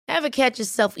Ever catch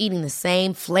yourself eating the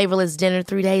same flavorless dinner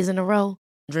 3 days in a row?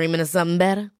 Dreaming of something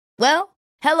better? Well,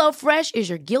 HelloFresh is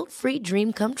your guilt-free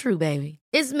dream come true, baby.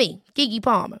 It's me, Keke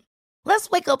Palmer. Let's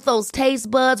wake up those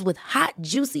taste buds with hot,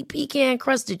 juicy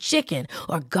pecan-crusted chicken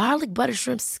or garlic butter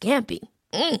shrimp scampi.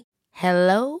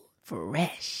 Hello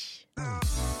Fresh.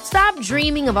 Stop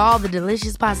dreaming of all the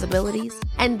delicious possibilities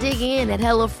and dig in at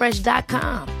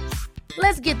HelloFresh.com.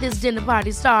 Let's get this dinner party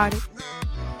started.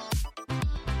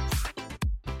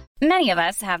 Many of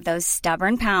us have those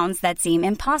stubborn pounds that seem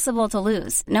impossible to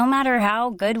lose, no matter how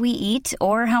good we eat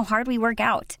or how hard we work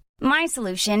out. My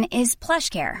solution is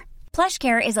PlushCare.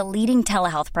 PlushCare is a leading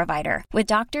telehealth provider with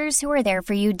doctors who are there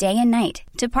for you day and night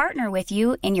to partner with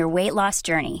you in your weight loss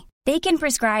journey. They can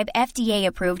prescribe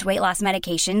FDA-approved weight loss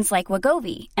medications like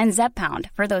Wegovy and Zepbound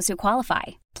for those who qualify.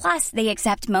 Plus, they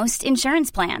accept most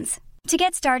insurance plans. To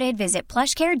get started, visit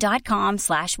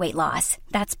plushcare.com/weightloss.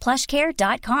 That's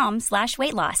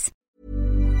plushcare.com/weightloss.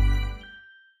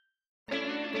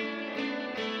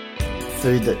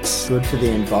 Food that's good for the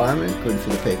environment, good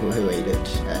for the people who eat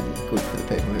it, and good for the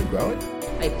people who grow it.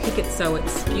 They pick it so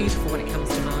it's beautiful when it comes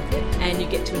to market, and you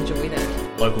get to enjoy that.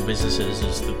 Local businesses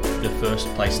is the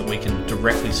first place that we can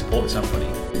directly support somebody.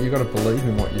 You've got to believe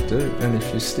in what you do, and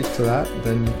if you stick to that,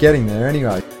 then you're getting there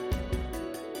anyway.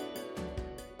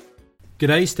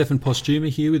 G'day, Stefan Postuma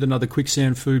here with another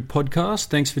Quicksand Food podcast.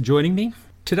 Thanks for joining me.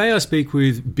 Today I speak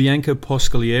with Bianca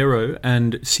Poscaliero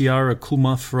and Ciara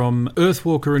Kulma from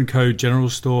Earthwalker & Co. General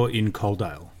Store in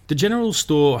Coaldale. The General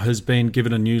Store has been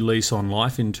given a new lease on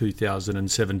life in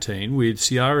 2017, with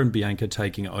Ciara and Bianca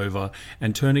taking over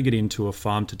and turning it into a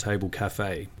farm-to-table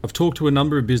cafe. I've talked to a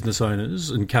number of business owners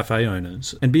and cafe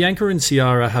owners, and Bianca and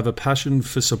Ciara have a passion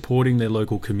for supporting their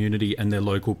local community and their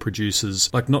local producers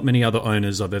like not many other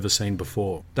owners I've ever seen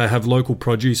before. They have local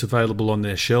produce available on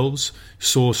their shelves,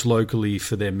 source locally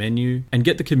for their menu, and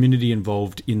get the community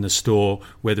involved in the store,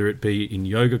 whether it be in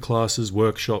yoga classes,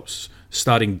 workshops,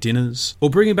 starting dinners, or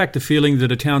bringing back the feeling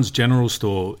that a town's general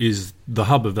store is the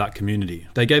hub of that community.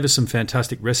 They gave us some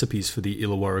fantastic recipes for the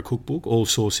Illawarra Cookbook, all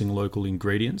sourcing local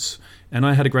ingredients, and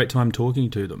I had a great time talking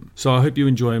to them. So I hope you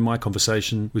enjoy my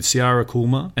conversation with Ciara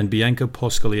Kulma and Bianca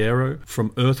Poscaliero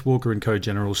from Earthwalker & Co.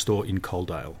 General Store in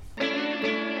Coaldale.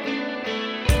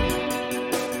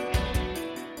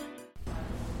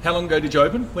 How long ago did you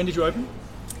open? When did you open?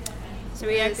 So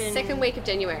we opened second week of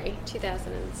January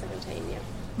 2017, yeah.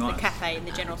 Nice. The cafe and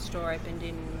the general store opened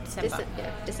in December.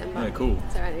 December. Yeah, cool.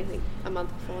 So I think a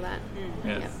month before that.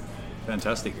 Yeah. Yep.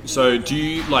 Fantastic. So do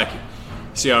you,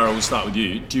 Ciara, we'll start with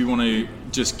you. Do you want to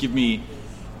just give me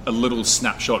a little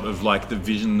snapshot of the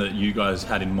vision that you guys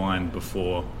had in mind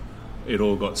before it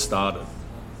all got started?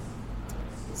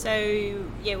 So,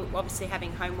 yeah, obviously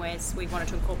having homewares, we wanted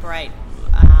to incorporate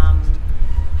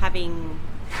having,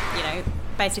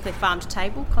 basically farm to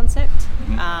table concept,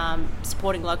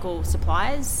 supporting local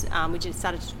suppliers. We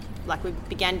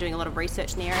began doing a lot of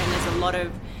research in the area, and there's a lot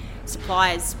of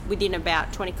suppliers within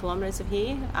about 20 kilometres of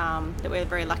here that we're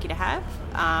very lucky to have.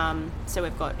 So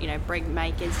we've got, bread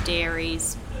makers,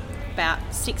 dairies, about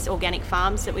 6 organic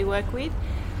farms that we work with,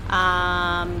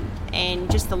 and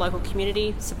just the local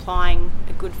community supplying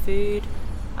a good food,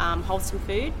 wholesome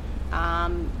food.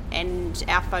 And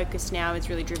our focus now is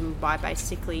really driven by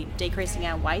basically decreasing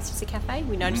our waste as a cafe.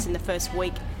 We noticed in the first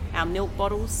week our milk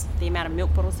bottles, the amount of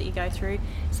milk bottles that you go through.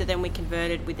 So then we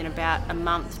converted within about a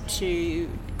month to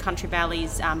Country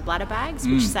Valley's bladder bags,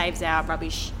 which saves our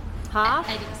rubbish half.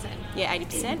 80%. Yeah,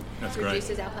 80%. That's great.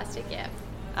 Reduces our plastic, yeah.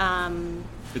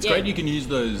 It's great you can use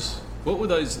those. What were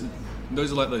those?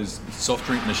 Those are like those soft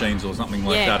drink machines or something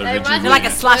like that originally. They're like a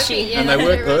slushie. And they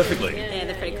work perfectly. Yeah,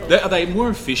 they're pretty cool. Are they more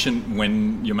efficient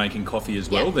when you're making coffee as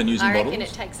well than using bottles? I reckon it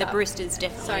takes the baristas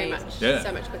definitely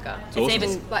so much quicker. It's awesome.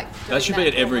 Even that should be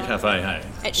at every cafe, hey?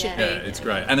 It should be. Yeah, it's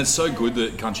great. And it's so good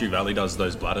that Country Valley does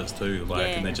those bladders too,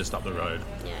 and they're just up the road.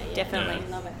 Yeah, definitely.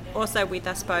 Love it. Also with,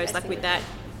 I suppose, with that,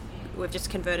 we've just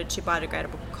converted to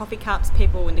biodegradable coffee cups.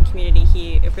 People in the community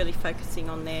here are really focusing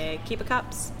on their keeper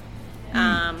cups.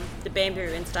 The bamboo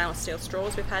and stainless steel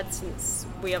straws we've had since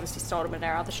we obviously sold them at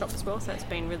our other shop as well, so it's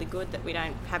been really good that we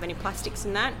don't have any plastics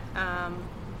in that.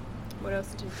 What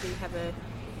else did we have?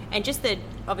 And just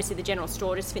obviously the general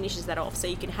store just finishes that off, so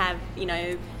you can have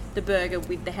the burger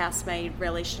with the house-made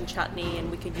relish and chutney, and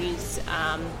we could use,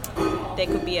 there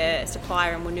could be a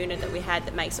supplier in Woonona that we had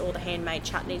that makes all the handmade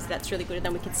chutneys. That's really good, and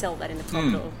then we could sell that in the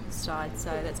profitable side, so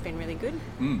that's been really good.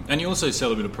 And you also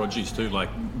sell a bit of produce too,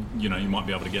 you might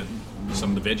be able to get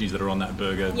some of the veggies that are on that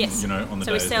burger, on the day.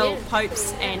 So we sell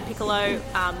Popes and Piccolo.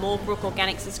 Moorbrook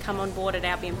Organics has come on board at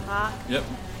Albion Park. Yep.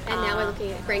 And now we're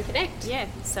looking at Green Connect. Yeah,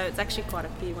 so it's actually quite a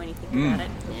few when you think about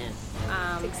it.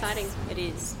 It's exciting. It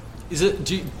is. Is it?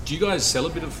 Do you guys sell a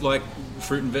bit of like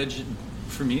fruit and veg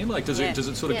from here? Like, does it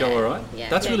sort of go all right? Yeah.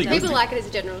 That's really good. People like it as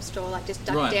a general store, like just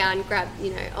duck down, grab,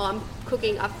 I'm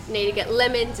cooking, I need to get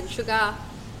lemons and sugar,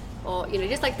 or,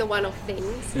 just like the one-off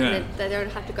things. Yeah. And they don't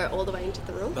have to go all the way into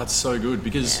the room. That's so good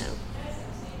because,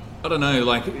 I don't know,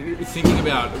 like thinking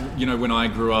about, when I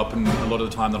grew up and a lot of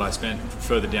the time that I spent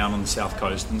further down on the south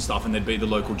coast and stuff, and there'd be the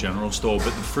local general store, but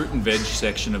the fruit and veg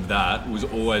section of that was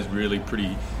always really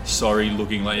pretty sorry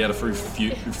looking. Like you had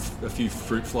a few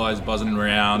fruit flies buzzing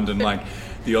around and like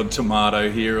the odd tomato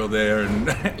here or there and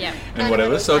and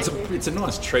whatever. So it's a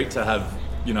nice treat to have,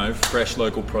 fresh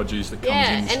local produce that comes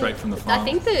in straight from the farm. I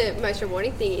think the most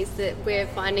rewarding thing is that we're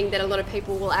finding that a lot of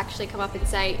people will actually come up and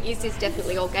say, is this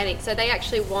definitely organic? So they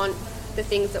actually want the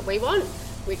things that we want,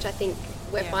 which I think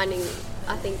we're finding,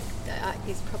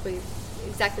 is probably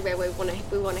exactly where we want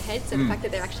to head. So the fact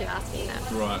that they're actually asking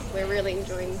that, we're really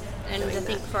enjoying. And I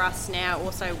think for us now,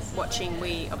 also watching,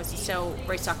 we obviously sell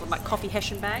recycled like coffee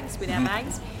Hessian bags with our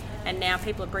bags. And now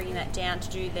people are bringing that down to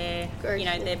do their,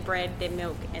 their bread, their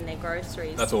milk, and their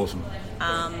groceries. That's awesome.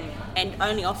 And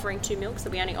only offering 2 milks,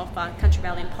 so we only offer Country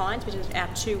Valley and Pines, which is our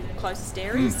 2 closest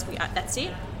dairies. That's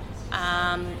it.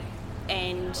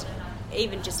 And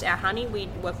even just our honey, we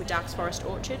work with Dark's Forest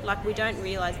Orchard. Like, we don't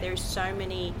realise there is so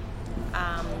many,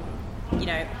 not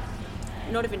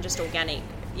even just organic,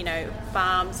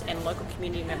 farms and local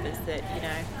community members that,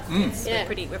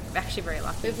 we're actually very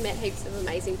lucky. We've met heaps of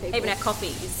amazing people. Even our coffee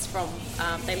is from,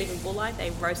 they live in Bulleye,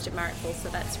 they roast at Marrickville, so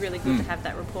that's really good to have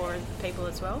that rapport with people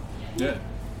as well. Yeah.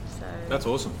 So that's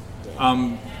awesome. I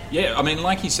mean,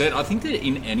 like you said, I think that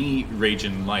in any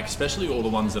region, like especially all the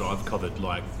ones that I've covered,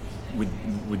 like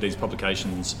with these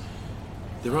publications,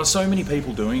 there are so many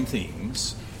people doing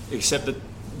things, except that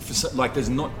like there's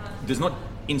not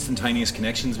instantaneous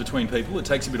connections between people. It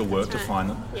takes a bit of work to find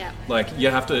them. Yeah. Like you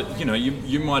have to,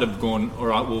 you might have gone, all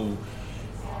right, well,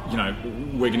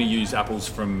 we're going to use apples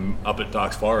from up at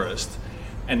Dark's Forest,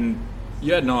 and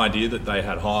you had no idea that they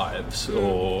had hives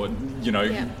or,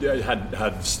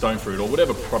 had stone fruit or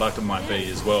whatever product it might be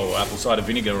as well, or apple cider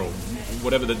vinegar or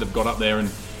whatever that they've got up there.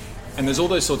 And there's all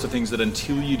those sorts of things that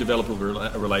until you develop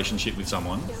a relationship with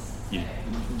someone, you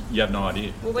have no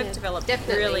idea. Well, we've developed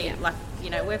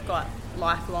we've got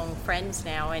lifelong friends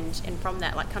now, and from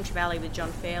that, like Country Valley with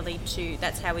John Fairley,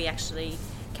 that's how we actually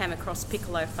came across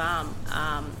Piccolo Farm.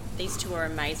 These two are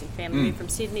amazing family. Moved from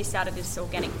Sydney, started this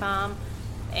organic farm,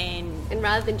 and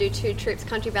rather than do 2 trips,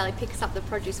 Country Valley picks up the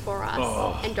produce for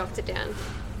us and docks it down.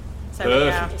 So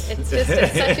it's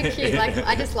such a cute, like,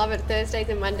 I just love it. Thursdays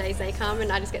and Mondays they come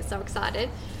and I just get so excited.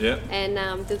 Yeah. And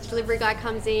the delivery guy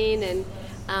comes in, and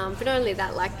but not only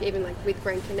that, like even like with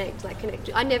Green Connect,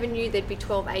 I never knew there'd be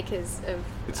 12 acres of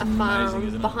a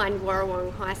farm behind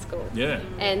Warrawong High School. Yeah.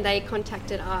 And they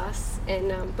contacted us,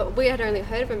 and but we had only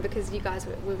heard of them because you guys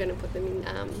were going to put them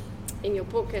in your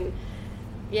book, and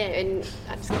and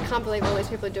I just can't believe all these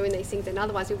people are doing these things, and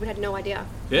otherwise we would have had no idea.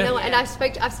 Yeah. And I've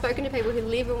spoken to people who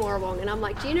live in Warrawong, and I'm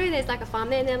like, do you know there's like a farm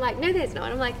there? And they're like, no, there's not.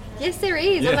 And I'm like, yes, there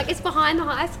is. I'm like, it's behind the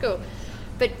high school.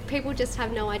 But people just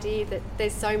have no idea that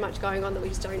there's so much going on that we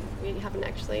haven't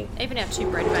actually. Even our 2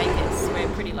 bread bakers, we're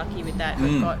pretty lucky with that.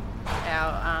 We've got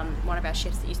our one of our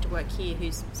chefs that used to work here,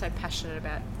 who's so passionate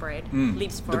about bread,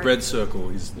 lives for the it. Bread Circle,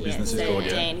 his business is called.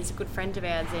 Dan, he's a good friend of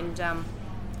ours, and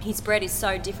his bread is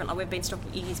so different. Like, we've been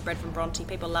stocking Iggy's bread from Bronte.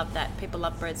 People love that. People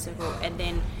love Bread Circle, and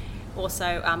then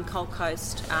also Cold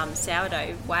Coast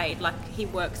sourdough. Wade, like, he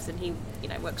works and he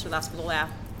works with us with all our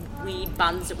weird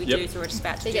buns that we do, so we're just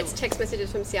about to He gets text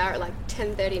messages from Ciara at like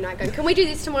 10:30 at night going, can we do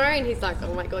this tomorrow? And he's like,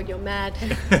 oh my god, you're mad. So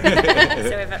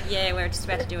we're just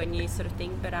about to do a new sort of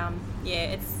thing, but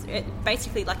it's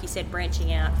basically, like you said,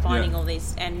 branching out, finding all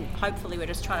these, and hopefully we're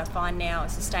just trying to find now a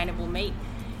sustainable meat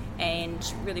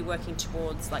and really working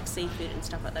towards like seafood and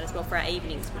stuff like that as well for our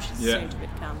evenings, which is soon to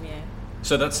become.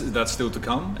 So that's still to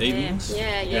come, evenings?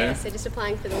 Yeah. So just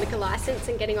applying for the liquor license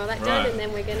and getting all that done, and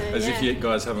then we're going to... As if you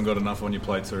guys haven't got enough on your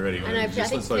plates already. I know,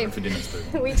 just let's open for dinners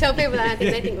too. We tell people that,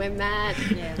 they think we're mad.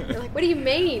 They're like, what do you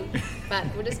mean? But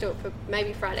we'll just do it for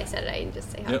maybe Friday, Saturday, and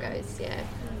just see how it goes,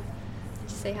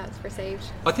 Just see how it's received.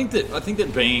 I think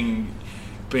that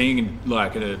being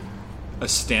like a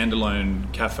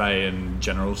standalone cafe and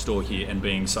general store here, and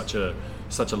being such a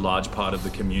large part of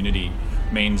the community,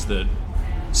 means that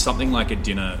something like a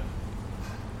dinner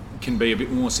can be a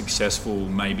bit more successful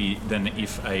maybe than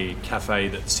if a cafe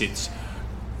that sits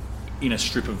in a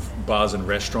strip of bars and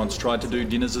restaurants tried to do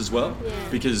dinners as well,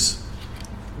 because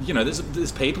you know,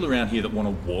 there's people around here that want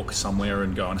to walk somewhere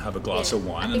and go and have a glass of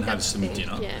wine and have some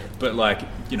dinner. Yeah. But like,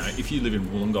 you know, if you live in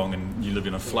Wollongong and you live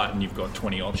in a flat and you've got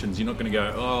 20 options, you're not going to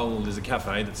go, oh, well, there's a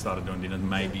cafe that started doing dinner,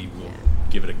 maybe we'll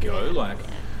give it a go.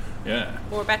 Yeah.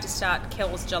 We're about to start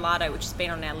Kel's Gelato, which has been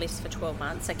on our list for 12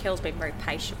 months. So Kel's been very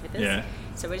patient with us. Yeah.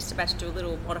 So we're just about to do a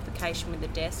little modification with the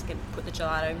desk and put the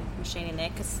gelato machine in there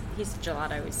because his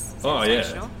gelato is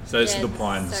sensational. So it's the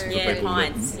Pines, so the Yeah, people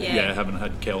Pines, that yeah. haven't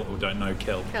had Kel or don't know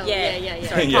Kel. Yeah.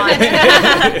 Sorry, Yeah.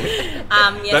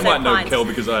 Pines. They so might know Pines. Kel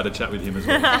because I had a chat with him as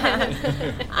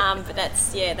well. But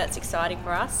that's exciting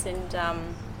for us. And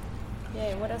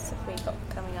what else have we got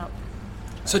coming up?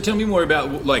 So tell me more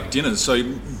about like dinners.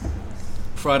 So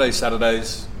Fridays,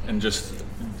 Saturdays, and just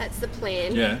That's the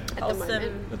plan. Yeah. At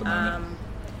the moment.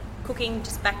 Cooking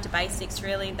just back to basics,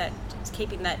 really. That just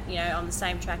keeping that on the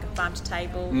same track of farm to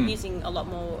table. Using a lot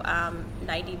more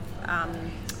native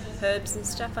herbs and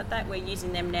stuff like that. We're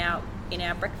using them now in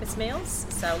our breakfast meals.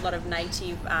 So a lot of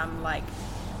native, like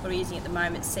what we're using at the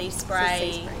moment, sea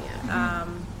spray. Sea spray,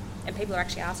 And people are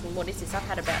actually asking, what is this? I've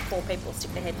had about 4 people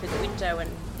stick their head through the window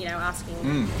and,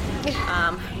 asking,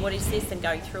 what is this? And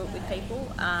going through it with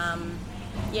people. And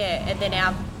then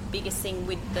our biggest thing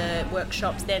with the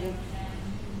workshops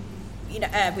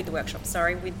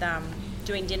with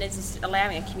doing dinners is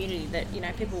allowing a community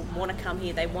that, people want to come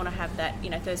here, they want to have that,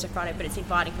 Thursday, Friday, but it's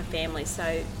inviting for families.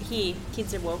 So here,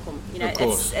 kids are welcome. Of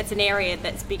course. It's an area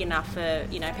that's big enough for,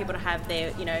 people to have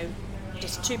their,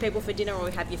 just 2 people for dinner,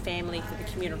 or have your family for the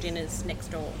communal dinners next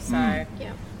door. So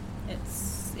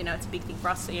it's it's a big thing for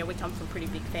us. So, we come from pretty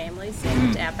big families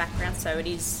and our background. So it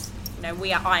is,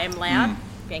 I am loud.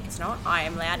 Bianca's not. I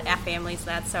am loud. Our family's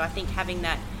loud. So I think having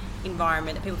that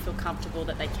environment that people feel comfortable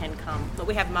that they can come. But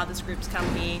we have mothers groups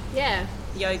come here. Yeah.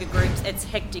 Yoga groups. It's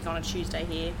hectic on a Tuesday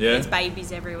here. Yeah. There's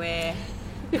babies everywhere.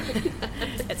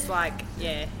 It's like,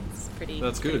 it's pretty.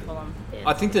 That's pretty good. full on. Yeah.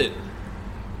 I think that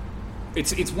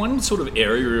it's one sort of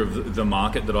area of the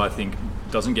market that I think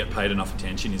doesn't get paid enough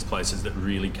attention is places that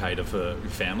really cater for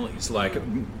families. Like,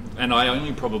 and I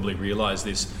only probably realised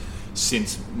this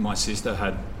since my sister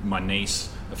had my niece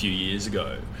a few years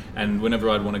ago, and whenever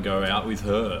I'd want to go out with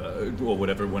her or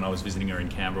whatever, when I was visiting her in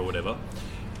Canberra or whatever,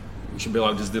 she'd be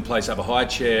like, does the place have a high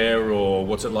chair, or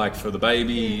what's it like for the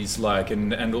babies, like,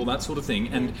 and all that sort of thing.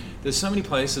 And there's so many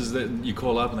places that you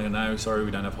call up and they go, no, sorry,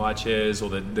 we don't have high chairs, or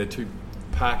they're too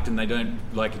packed, and they don't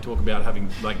like to talk about having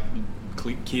like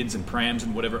kids and prams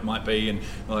and whatever it might be, and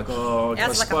they're like, oh,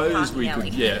 I suppose we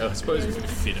could, I suppose we could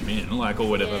fit them in, like, or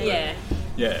whatever. Yeah.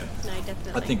 Yeah. No,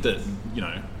 definitely. I think that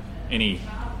any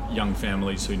young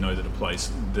families who know that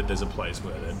there's a place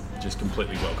where they're just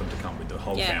completely welcome to come with the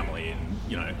whole family, and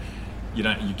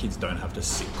your kids don't have to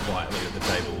sit quietly at the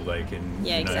table. They can.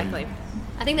 Exactly.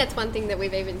 I think that's one thing that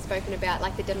we've even spoken about,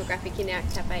 like the demographic in our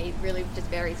cafe really just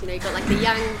varies. You've got like the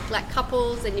young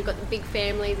couples, and you've got the big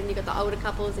families, and you've got the older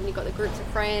couples, and you've got the groups of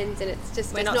friends, and it's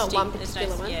just it's not one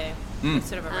particular one. Yeah, it's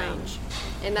sort of a range.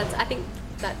 And I think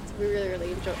we really,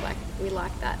 really enjoy. Like, we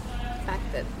like that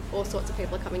fact that all sorts of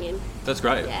people are coming in. That's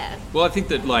great. Yeah. Well, I think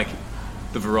that like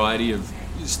the variety of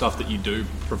stuff that you do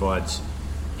provides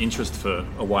interest for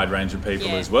a wide range of people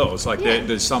as well. It's like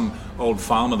there's some old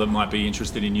farmer that might be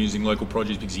interested in using local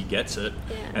produce because he gets it,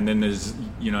 and then there's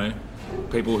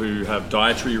people who have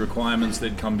dietary requirements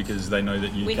that come because they know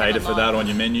that you cater for that on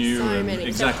your menu. So many.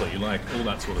 Exactly, like all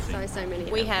that sort of thing. So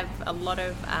many. We have a lot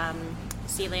of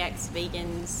celiacs,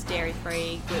 vegans,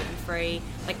 dairy-free, gluten-free.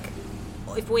 Like,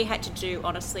 if we had to do,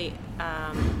 honestly,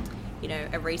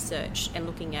 a research and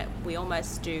looking at, we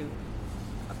almost do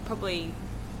probably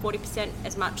 40%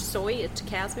 as much soy to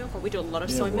cow's milk, or we do a lot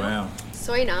of soy milk. Wow.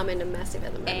 Soy and almond are massive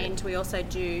at the moment. And we also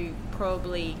do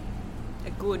probably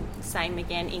a good same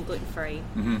again in gluten-free.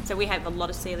 So we have a lot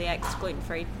of celiacs,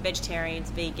 gluten-free,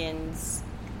 vegetarians, vegans.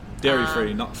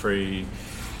 Dairy-free, nut-free.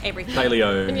 Everything.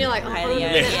 Paleo. And you're like, paleo.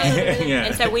 Yeah.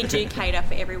 And so we do cater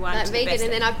for everyone. Like to vegan, the best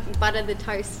and then I butter the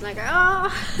toast, and I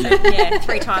go, So,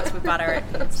 3 times we butter it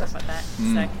and stuff like that.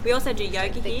 So we also do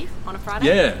yoga here on a Friday.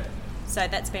 Yeah. So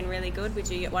that's been really good. We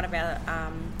do, one of our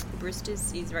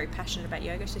baristas is very passionate about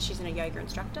yoga, so she's a yoga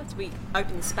instructor. So we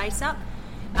open the space up,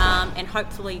 and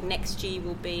hopefully next year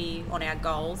will be on our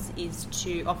goals is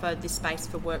to offer this space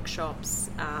for workshops.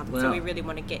 So we really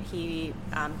want to get here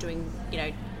doing,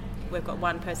 we've got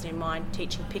one person in mind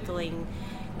teaching pickling.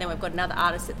 Then we've got another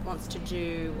artist that wants to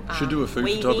do should do a food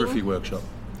weaving. photography workshop.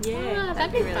 Yeah,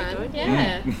 that'd be really fun. good.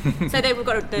 Yeah. So then we've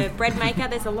got the bread maker.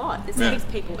 There's a lot. There's heaps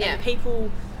of people. Yeah. And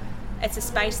people it's a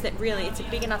space that really, it's a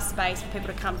big enough space for people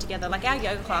to come together. Like our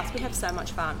yoga class, we have so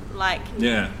much fun.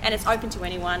 And it's open to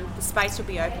anyone. The space will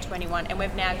be open to anyone. And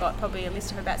we've now got probably a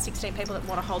list of about 16 people that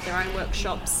want to hold their own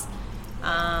workshops.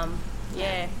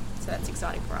 So that's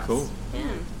exciting for us. Cool.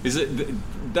 Yeah. Is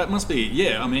it? That must be.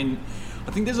 Yeah. I mean,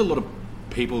 I think there's a lot of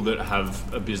people that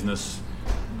have a business,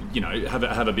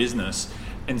 have a business,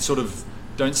 and sort of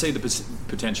don't see the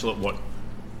potential at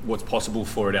what's possible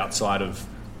for it outside of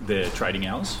their trading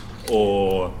hours,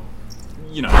 or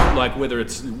like whether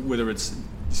it's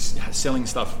selling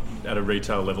stuff at a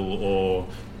retail level or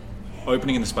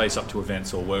opening the space up to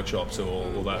events or workshops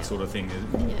or that sort of thing.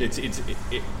 It's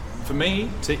for me,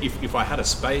 if I had a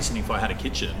space and if I had a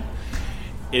kitchen,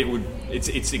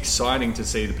 it's exciting to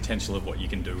see the potential of what you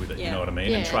can do with it. You know what I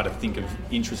mean? And try to think of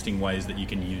interesting ways that you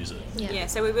can use it.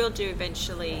 So we will do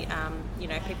eventually.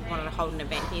 If people wanted to hold an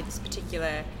event here, this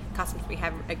particular customers we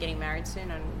have are getting married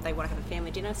soon and they want to have a family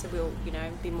dinner, so we'll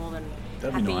be more than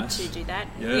happy to do that.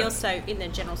 We also, in the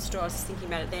general store, I was thinking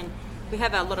about it then, we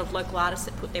have a lot of local artists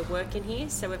that put their work in here.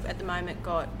 So we've at the moment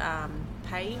got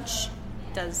Paige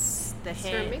does the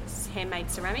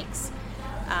handmade ceramics,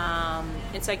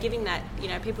 and so giving that,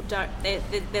 people don't.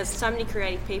 There's so many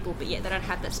creative people, but yet they don't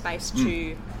have the space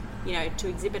to, to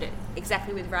exhibit it.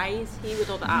 Exactly with Ray's here with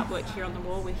all the artwork here on the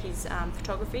wall with his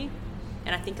photography,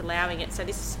 and I think allowing it. So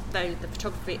this, though, the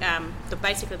photography,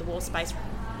 basically the wall space,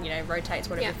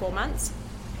 rotates every 4 months,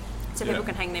 so people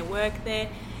can hang their work there.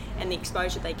 And the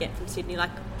exposure they get from Sydney,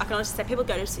 like I can honestly say, people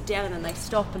go to sit down and then they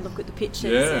stop and look at the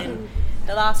pictures. And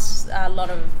the last lot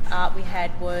of art we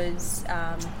had was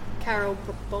Carol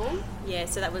Brookborn. Yeah,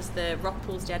 so that was the rock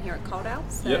pools down here at Coldale.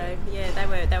 So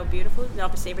they were beautiful. And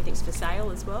obviously everything's for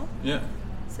sale as well. Yeah.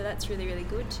 So that's really, really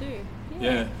good too.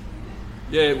 Yeah.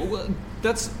 Well,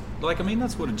 that's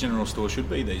what a general store should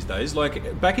be these days.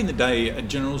 Like back in the day, a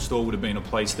general store would have been a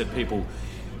place that people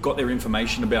got their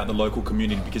information about the local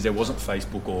community because there wasn't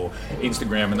Facebook or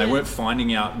Instagram, and they weren't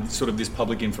finding out sort of this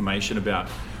public information about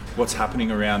what's happening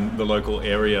around the local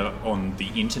area on the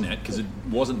internet because it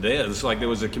wasn't there. It's like there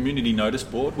was a community notice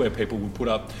board where people would put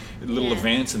up little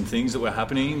events and things that were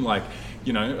happening. Like,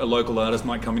 a local artist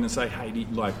might come in and say, hey,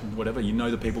 whatever,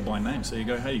 the people by name. So you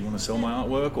go, hey, you want to sell my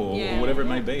artwork or whatever it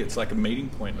may be. It's like a meeting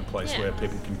point and a place where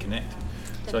people can connect.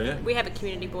 So we have a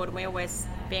community board, and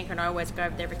Bianca and I always go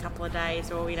over there every couple of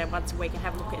days, or once a week, and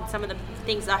have a look at some of the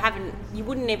things you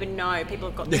wouldn't even know. People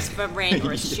have got this for rent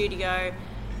or a studio,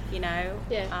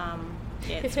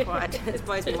 it's quite. It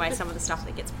blows me away some of the stuff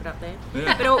that gets put up there.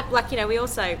 Yeah. But we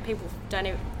also, people don't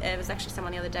even. There was actually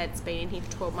someone the other day that's been in here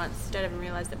for 12 months. Don't even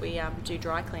realise that we do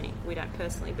dry cleaning. We don't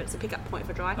personally, but it's a pickup point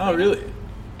for dry cleaning. Oh, really?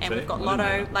 And we've got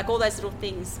Lotto, all those little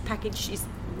things. Package is the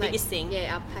biggest thing.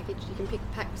 Yeah, our package, you can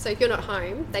pack. So if you're not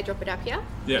home, they drop it up here,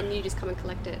 and you just come and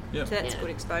collect it. Yeah. So that's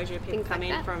good exposure. People things come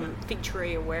in from Fig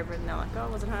Tree or wherever, and they're like, oh, I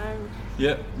wasn't home.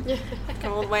 Yeah.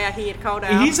 Come all the way out here to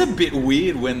Coldale. It is a bit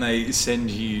weird when they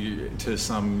send you to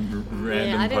some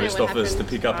random post office to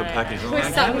pick up a package. We've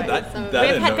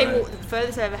had people, the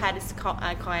furthest I've ever had is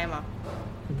Kiama.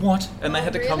 What? And they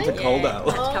had to come to Coldale.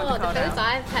 The first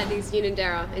I've had is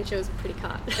Unanderra, and she was pretty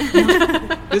cut.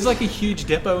 There's like a huge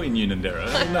depot in Unanderra.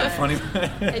 Isn't that funny?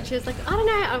 And she was like, I don't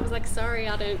know. I was like, sorry,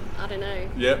 I don't know.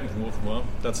 Yep. Well,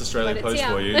 that's Australia Post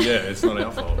for you. Yeah, it's not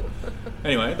our fault.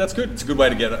 Anyway, that's good. It's a good way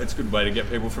to get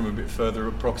people from a bit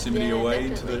further proximity away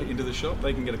into the shop.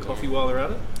 They can get a coffee while they're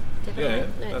at it.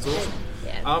 Definitely. Yeah, that's awesome.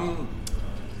 Yeah.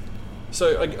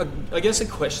 So I guess a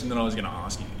question that I was going to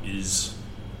ask you is,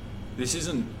 this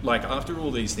isn't, after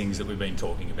all these things that we've been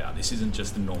talking about, this isn't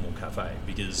just a normal cafe,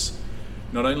 because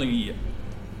not only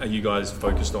are you guys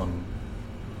focused on,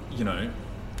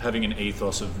 having an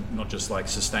ethos of not just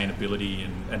sustainability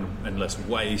and less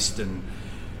waste and,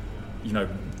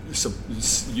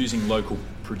 using local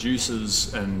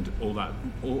producers and all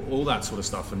that sort of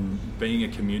stuff, and being a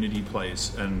community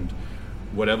place and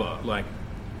whatever,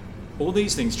 all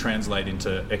these things translate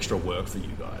into extra work for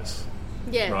you guys.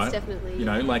 Yeah, right? It's definitely.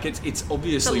 It's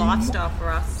obviously... It's a lifestyle for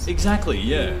us. Exactly,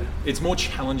 yeah. It's more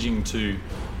challenging to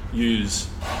use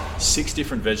 6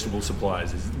 different vegetable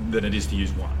suppliers than it is to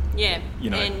use one. Yeah,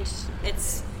 and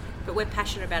but we're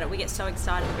passionate about it. We get so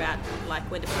excited about,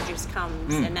 where the produce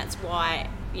comes, and that's why,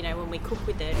 when we cook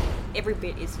with it, every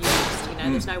bit is used,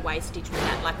 there's no wastage with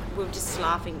that. We're just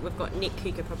laughing. We've got Nick,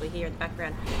 who could probably hear in the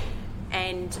background,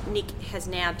 and Nick has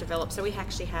now developed, so we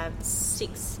actually have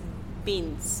 6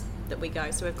 bins that we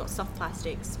go. So we've got soft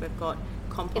plastics, we've got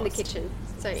compost in the kitchen.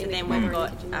 So then we've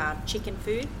got chicken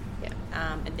food,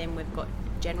 and then we've got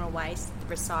general waste,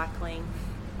 recycling.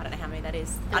 I don't know how many that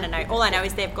is. I don't know. All I know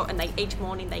is they've got, and each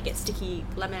morning they get sticky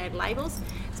laminated labels.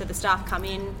 So the staff come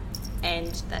in,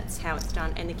 and that's how it's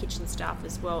done, and the kitchen staff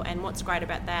as well. And what's great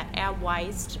about that, our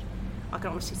waste, I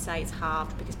can honestly say, is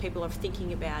halved because people are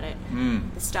thinking about it.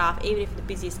 The staff, even if at the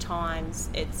busiest times,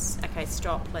 it's okay,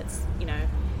 stop, let's,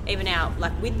 even our,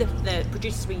 like with the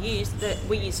producers we use,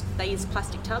 they use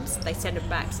plastic tubs, they send it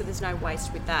back, so there's no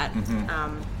waste with that.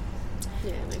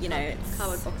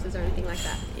 Cardboard boxes or anything like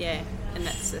that. Yeah, and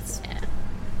that's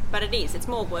but it's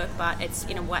more work, but it's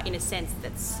in a sense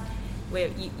that's where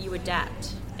you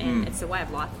adapt, and it's a way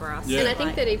of life for us. And I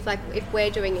think that if we're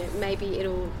doing it, maybe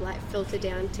it'll filter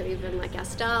down to even our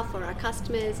staff or our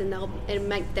customers, and it'll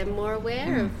make them more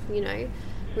aware of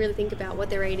really think about what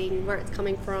they're eating, where it's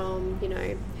coming from,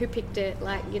 who picked it.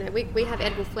 We have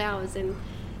edible flowers, and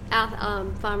our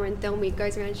farmer in Thelmy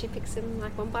goes around and she picks them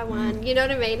one by one. You know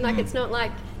what I mean? It's not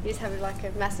like you just have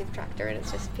a massive tractor and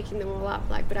it's just picking them all up,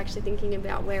 but actually thinking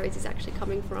about where is this actually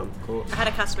coming from. Cool. I had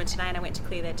a customer today and I went to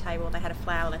clear their table. They had a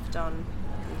flower left on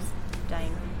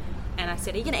Dane. And I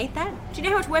said, are you going to eat that? Do you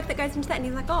know how much work that goes into that? And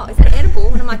he's like, oh, is that edible?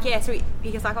 And I'm like, yeah. So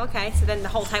he was like, okay. So then the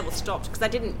whole table stopped because I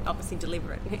didn't obviously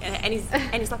deliver it. And he's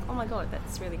like, oh my God,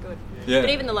 that's really good. Yeah. But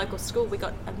even the local school, we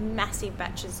got a massive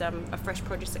batches of fresh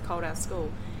produce at Coldale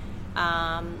School.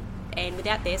 And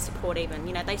without their support even,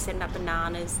 they send up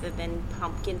bananas, then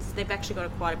pumpkins. They've actually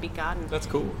got quite a big garden. That's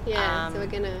cool. Yeah, so we're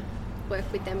going to work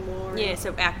with them more. Yeah,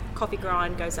 so our coffee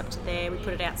grind goes up to there. We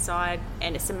put it outside,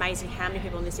 and it's amazing how many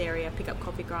people in this area pick up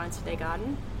coffee grinds for their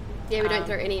garden. Yeah, we don't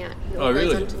throw any out. Oh,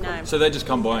 really? No. So they just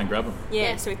come by and grab them?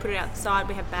 Yeah, so we put it outside.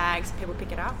 We have bags. People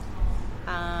pick it up.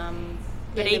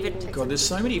 God, there's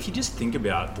so many. If you just think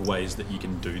about the ways that you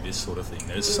can do this sort of thing,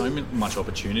 there's so much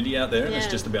opportunity out there, and it's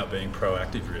just about being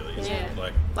proactive, really, isn't it?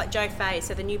 Like Joe Fay,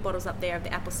 so the new bottles up there of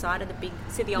the apple cider, the big,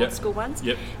 see the old school ones?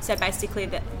 Yep. So basically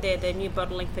they're the new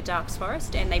bottling for Darks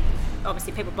Forest, and they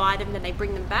obviously people buy them, then they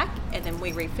bring them back, and then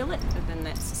we refill it, and then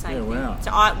that's the same thing. Wow.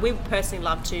 So we personally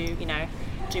love to,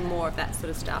 do more of that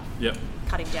sort of stuff. Yep.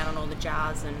 Cutting down on all the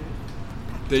jars and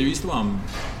packaging. There used to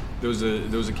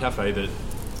there was a cafe that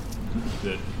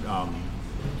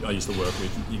I used to work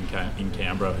with in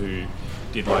Canberra who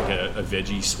did a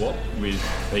veggie swap with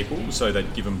people, so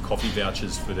they'd give them coffee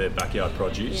vouchers for their backyard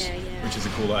produce, which is a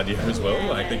cool idea as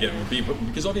well. They get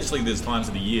because obviously there's times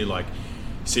of the year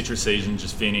citrus season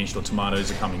just finished or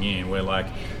tomatoes are coming in where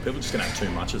people are just going to have too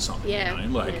much of something.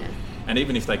 And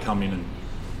even if they come in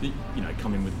and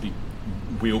come in with big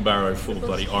wheelbarrow full of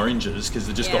bloody oranges because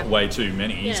they've just got way too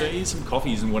many. So here's some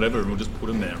coffees and whatever, and we'll just put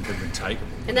them there and people can take them.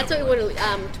 And that's what we want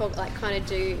to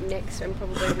do next, and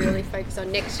probably really focus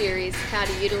on next year, is how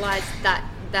to utilise that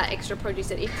extra produce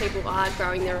that if people are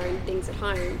growing their own things at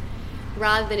home,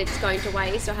 rather than it's going to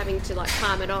waste or having to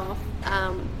palm it off.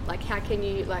 How can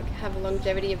you have a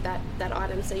longevity of that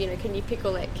item? So can you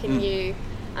pickle it? Can you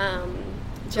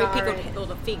we pickled all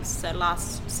the figs. So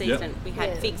last season we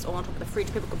had figs all on top of the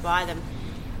fridge. People could buy them.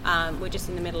 We're just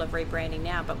in the middle of rebranding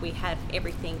now, but we had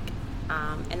everything,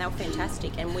 and they were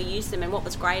fantastic. And we used them. And what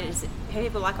was great is that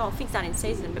people are like, "Oh, figs aren't in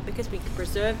season," but because we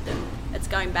preserved them, it's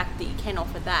going back that you can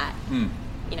offer that.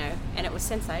 And it was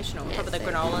sensational. On top of the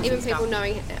granolas, even and people stuff.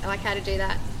 knowing how to do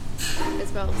that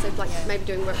as well. So maybe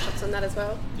doing workshops on that as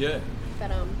well. Yeah.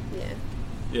 But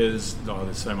there's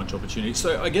so much opportunity.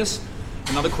 So I guess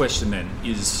another question then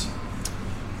is,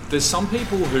 there's some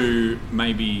people who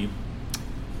maybe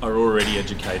are already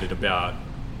educated about,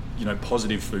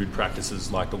 positive food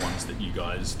practices like the ones that you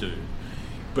guys do.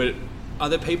 But are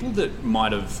there people that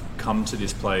might have come to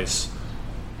this place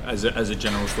as a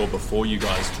general store before you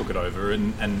guys took it over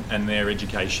and their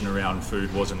education around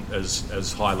food wasn't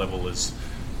as high level as,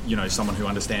 someone who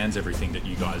understands everything that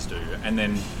you guys do? And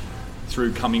then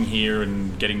through coming here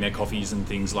and getting their coffees and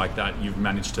things like that, you've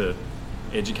managed to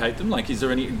educate them? Is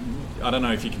there any, I don't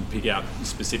know if you can pick out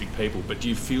specific people, but do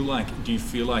you feel like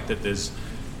that there's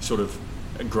sort of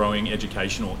a growing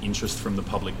educational interest from the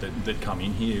public that come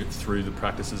in here through the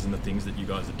practices and the things that you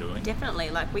guys are doing? Definitely.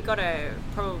 We got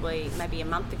probably maybe a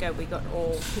month ago, we got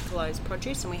all Piccolo's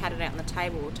produce and we had it out on the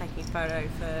table. We were taking a photo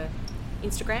for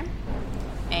Instagram,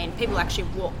 and people actually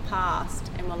walked past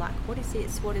and were like, what is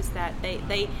this? What is that?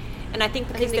 And I think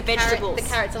because the vegetables... The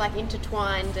carrots are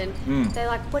intertwined, and they're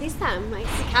like, what is that? I'm like,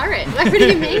 it's a carrot. What do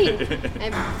you mean?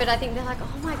 But I think they're like,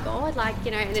 oh my God,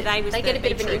 and they get a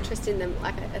bit of an interest in them.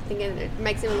 I think it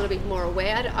makes them a little bit more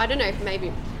aware. I don't know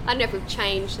if we've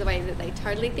changed the way that they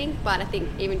totally think, but I think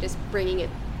even just bringing it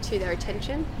to their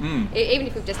attention, even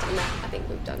if we've just done that, I think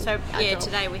we've done. So job.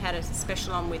 Today we had a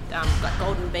special on with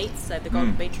golden beets, so the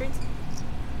golden beetroots.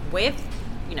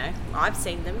 I've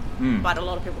seen them, but a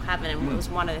lot of people haven't, and it was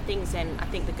one of the things. And I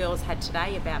think the girls had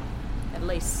today about at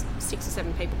least 6 or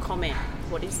 7 people comment,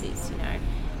 what is this,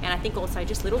 And I think also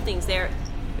just little things there.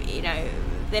 you know,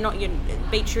 they're not your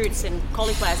beetroots and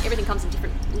cauliflowers. Everything comes in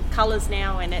different colours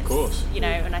now, and it's, of course. you know,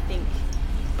 and I think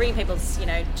bringing people's, you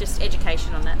know, just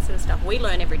education on that sort of stuff. We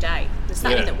learn every day. There's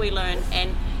something that we learn,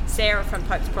 and Sarah from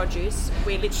Pope's Produce,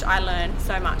 I learn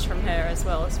so much from her as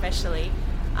well, especially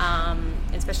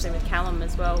with Callum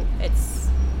as well. It's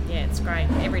great.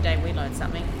 Every day we learn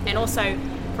something, and also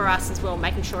for us as well,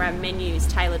 making sure our menu is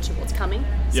tailored to what's coming.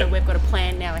 So we've got a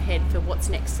plan now ahead for what's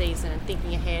next season and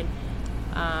thinking ahead.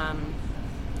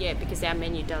 Because our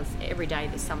menu does, every day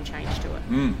there's some change to it.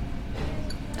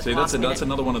 See, that's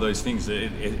another one of those things.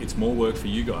 It's more work for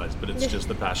you guys, but it's just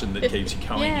the passion that keeps you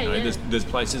going. You know, there's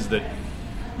places that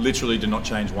literally do not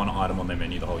change one item on their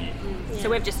menu the whole year. So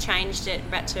we've just changed it,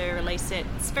 about to release it.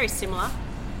 It's very similar,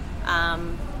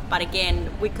 but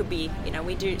again, we could be, you know,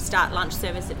 we do start lunch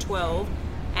service at 12,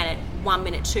 and at 1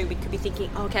 minute 2 we could be thinking,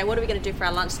 okay, what are we going to do for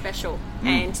our lunch special?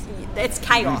 And it's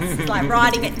chaos. It's like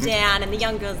writing it down, and the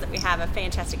young girls that we have are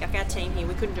fantastic. Like our team here,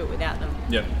 we couldn't do it without them.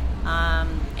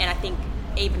 And I think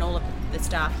even all of the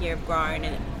staff here have grown,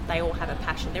 and they all have a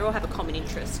passion. They all have a common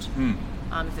interest.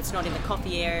 If it's not in the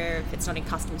coffee area, if it's not in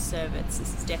customer service,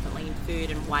 this is definitely in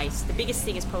food and waste. The biggest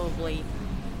thing is probably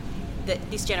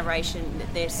that this generation,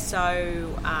 that they're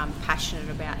so passionate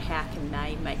about how can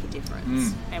they make a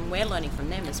difference, and we're learning from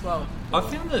them as well. I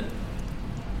found that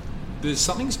there's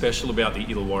something special about the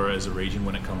Illawarra as a region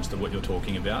when it comes to what you're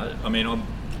talking about. I mean,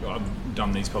 I've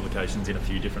done these publications in a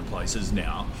few different places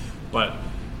now, but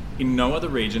in no other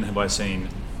region have I seen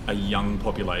a young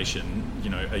population, you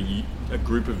know, a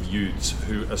group of youths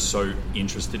who are so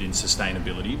interested in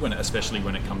sustainability, especially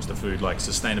when it comes to food, like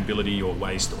sustainability or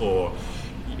waste or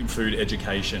food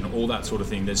education, all that sort of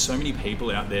thing. There's so many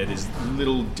people out there. There's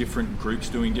little different groups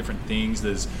doing different things.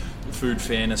 There's food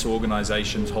fairness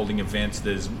organisations holding events.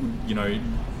 There's, you know,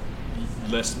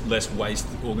 less waste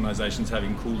organisations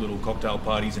having cool little cocktail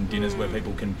parties and dinners where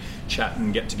people can chat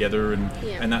and get together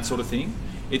and that sort of thing.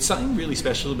 It's something really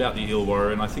special about the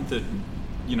Illawarra, and I think that,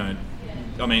 you know,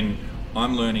 I mean,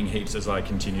 I'm learning heaps as I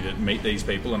continue to meet these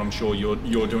people, and I'm sure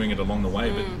you're doing it along the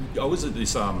way. But I was at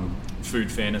this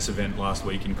food fairness event last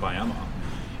week in Kiama,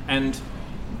 and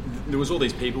there was all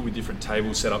these people with different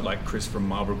tables set up. Like Chris from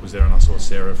Marlbrook was there, and I saw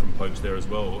Sarah from Pope's there as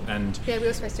well. And we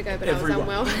were supposed to go, but everyone,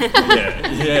 I was unwell.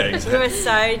 Exactly. We were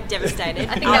so devastated.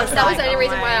 I think that was the only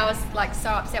reason why I was like so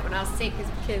upset when I was sick, is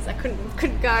because I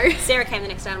couldn't go. Sarah came the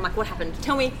next day, and I'm like, "What happened?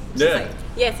 Tell me." She's like,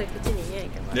 so continue.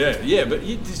 But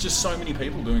there's just so many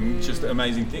people doing just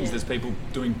amazing things. There's people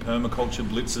doing permaculture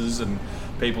blitzes, and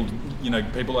people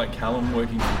like Callum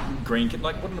working for Green Connect.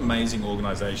 Like, what an amazing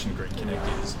organisation Green Connect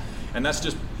is. And that's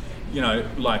just, you know,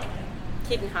 like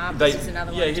Hidden Harvest is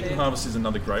another one. Yeah, Hidden Harvest is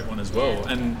another great one as well.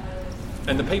 And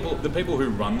the people who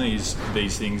run these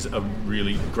things are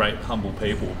really great, humble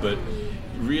people, but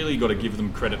really got to give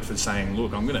them credit for saying,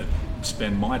 look, I'm going to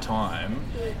spend my time,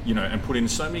 you know, and put in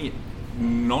so many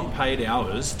non-paid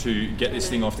hours to get this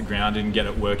thing off the ground and get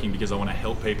it working, because I want to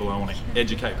help people, I want to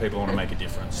educate people, I want to make a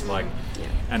difference. Like,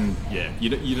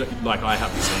 you like I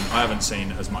haven't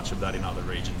seen as much of that in other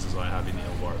regions as I have in the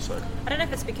Illawarra. So I don't know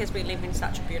if it's because we live in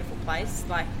such a beautiful place.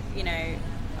 Like, you know,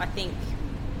 I think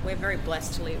we're very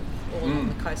blessed to live all along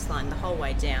the coastline the whole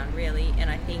way down, really. And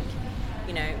I think,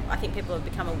 you know, people have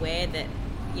become aware that,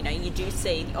 you know, you do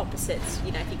see the opposites.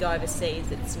 You know, if you go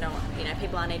overseas, it's not, you know,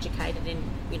 people aren't educated in,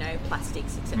 you know,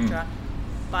 plastics, etc.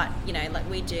 But, you know, like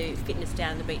we do fitness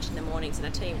down the beach in the mornings, and I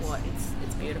tell you what,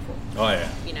 it's beautiful. Oh yeah.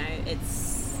 You know,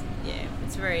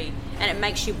 it's very, and it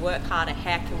makes you work harder.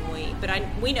 How can we? But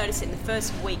we noticed in the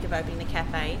first week of opening the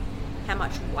cafe how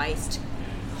much waste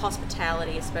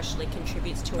hospitality especially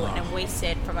contributes to it. And we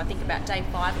said from, I think, about day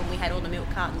 5 when we had all the milk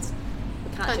cartons,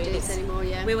 can't do this anymore.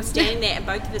 We were standing there, and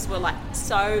both of us were like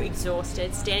so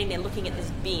exhausted, standing there looking at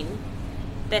this bin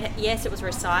that, yes, it was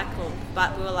recycled,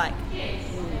 but we were like,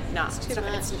 no,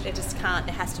 it just can't.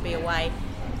 There has to be a way.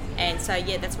 And so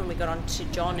that's when we got on to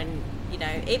John, and, you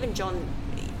know, even John,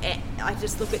 I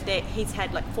just look at that, he's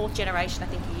had like 4th generation, I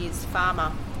think he is,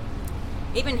 farmer.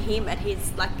 Even him at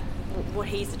his, like, what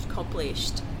he's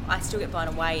accomplished, I still get blown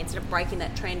away. Instead of breaking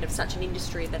that trend of such an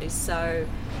industry that is so,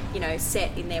 you know,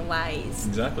 set in their ways.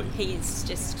 Exactly. He's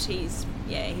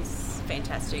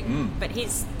fantastic. But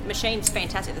his machine's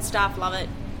fantastic. The staff love it.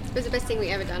 It was the best thing we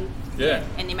ever done. Yeah.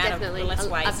 And the amount of less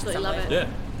waste. Absolutely love it. Yeah.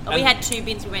 Well, we had 2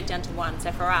 bins, we went down to 1.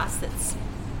 So for us, it's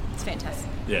fantastic.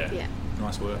 Yeah.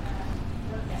 Nice work.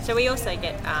 So we also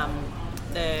get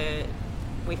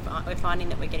we're finding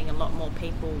that we're getting a lot more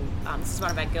people. This is one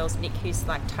of our girls, Nick, who's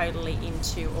like totally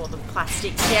into all the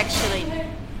plastics. He actually,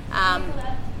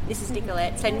 this is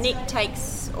Nicolette. So Nick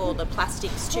takes all the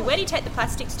plastics to. Where do you take the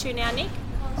plastics to now, Nick?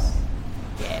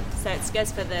 Yeah, so it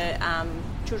goes for the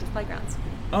children's playgrounds.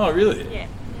 Oh, really? Yeah.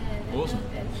 Awesome.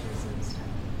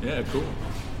 Yeah, cool.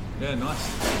 Yeah,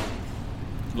 nice.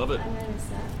 Love it.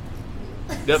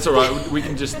 That's all right. We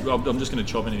can just. I'm just going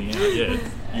to chop anything out. Yeah,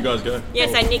 you guys go. Yeah.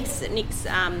 So Nick's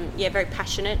very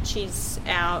passionate. She's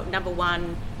our number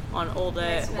one on all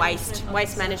the waste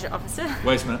management officer.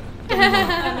 Waste man.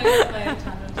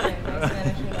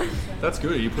 That's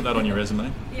good. You put that on your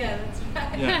resume. Yeah, that's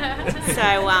right.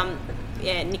 Yeah.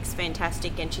 So Nick's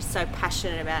fantastic, and she's so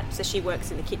passionate about. So she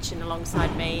works in the kitchen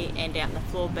alongside me and out on the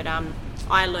floor. But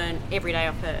I learn every day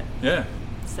off her. Yeah.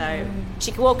 So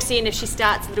she walks in, if she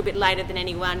starts a little bit later than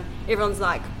anyone, everyone's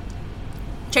like,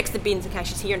 checks the bins, okay,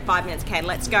 she's here in 5 minutes, okay,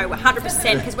 let's go,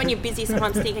 100%, because when you're busy,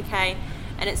 sometimes think, okay,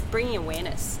 and it's bringing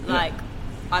awareness. Like,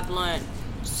 I've learned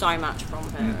so much from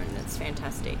her, and it's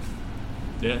fantastic.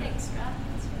 Yeah. Thanks, Scott.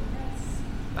 That's really nice.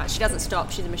 But she doesn't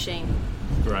stop, she's a machine.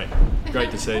 Great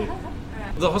to see.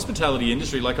 The hospitality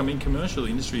industry, commercial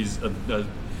industry is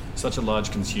such a large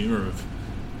consumer of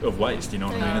waste, you know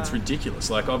what I mean? It's ridiculous.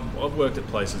 Like, I've worked at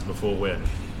places before where,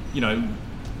 you know,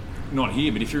 not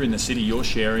here, but if you're in the city, you're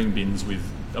sharing bins with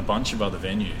a bunch of other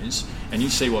venues, and you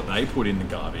see what they put in the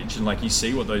garbage, and you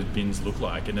see what those bins look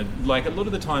like, and a lot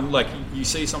of the time, you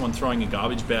see someone throwing a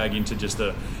garbage bag into just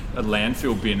a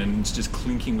landfill bin, and it's just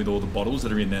clinking with all the bottles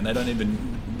that are in there, and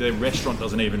their restaurant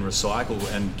doesn't even recycle,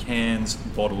 and cans,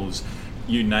 bottles,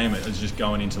 you name it, is just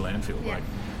going into landfill. Yeah.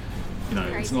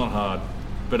 It's not hard.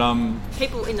 But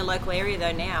people in the local area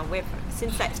though now,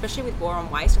 since that, especially with War on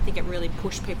Waste, I think it really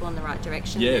pushed people in the right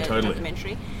direction. Yeah, the totally.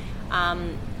 Documentary.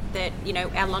 That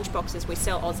our lunch boxes, we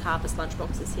sell Oz Harvest lunch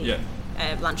boxes here,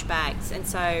 lunch bags, and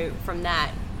so from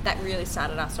that really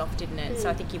started us off, didn't it? So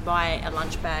I think you buy a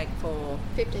lunch bag for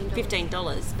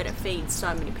 $15, but it feeds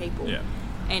so many people. Yeah.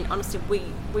 And honestly, we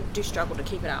do struggle to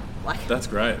keep it up. That's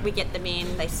great. We get them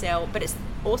in, they sell, but it's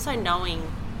also knowing.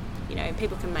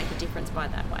 People can make a difference by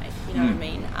that way. You know what I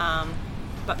mean?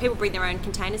 But people bring their own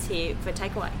containers here for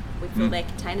takeaway. We fill their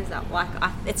containers up.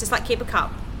 It's just like Keep a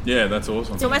Cup. Yeah, that's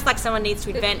awesome. It's almost like someone needs to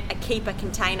invent a keeper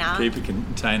container. Keep a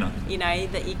container.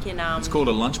 That you can. It's called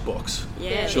a lunchbox.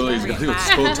 Yeah. Surely it's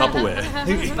called Tupperware.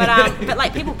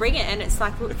 But people bring it, and it's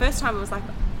like the first time it was like,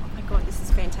 oh my god, this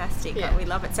is fantastic. Yeah. We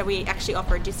love it. So we actually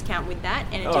offer a discount with that,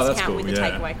 and a that's discount cool. with the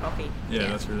takeaway coffee. Yeah,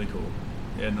 that's really cool.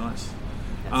 Yeah, nice.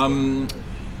 Cool.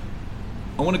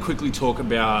 I want to quickly talk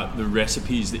about the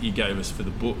recipes that you gave us for the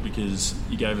book, because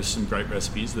you gave us some great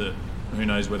recipes that who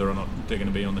knows whether or not they're going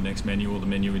to be on the next menu or the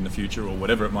menu in the future or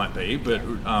whatever it might be. But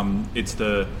it's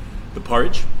the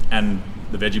porridge and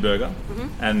the veggie burger.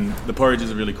 And the porridge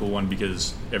is a really cool one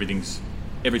because everything's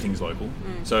local.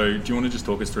 So do you want to just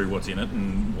talk us through what's in it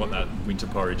and what that winter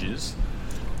porridge is?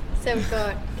 So we've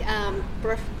got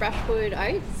brushwood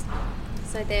oats.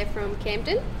 So they're from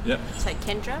Camden. Yep. So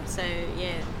Kendra. So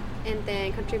yeah. And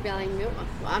then Country Valley milk.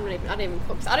 Well, I don't even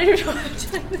cook, so I don't even know what I'm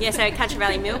doing. Yeah, so Country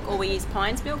Valley milk, or we use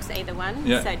Pines milk, so either one.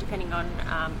 Yeah. So depending on,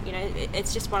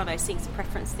 it's just one of those things, a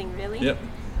preference thing really. Yep.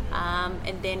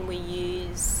 And then we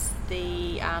use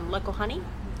the local honey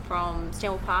from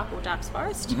Stanwell Park or Darks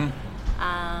Forest.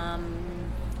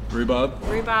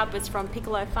 Rhubarb is from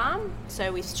Piccolo Farm.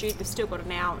 So we've still got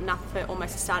now enough for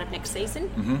almost the start of next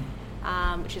season.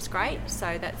 Which is great.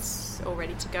 So that's all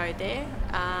ready to go there.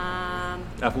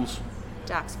 Apples.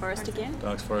 Darks Forest again.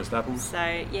 Darks Forest apples.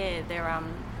 So yeah, they're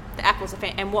the apples are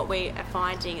and what we are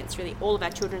finding, it's really all of our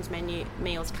children's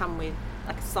meals come with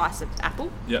like a slice of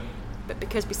apple. Yep. But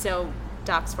because we sell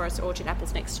Darks Forest orchard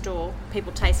apples next door,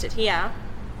 people taste it here,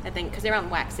 and then because they're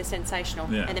on wax, they're sensational,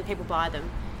 and then people buy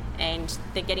them, and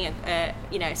they're getting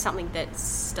something that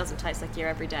doesn't taste like your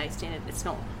everyday standard. It's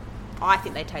not. I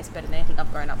think they taste better than anything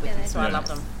I've grown up with, so I love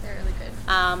them. They're really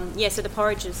good. So the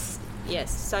porridge is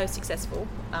so successful.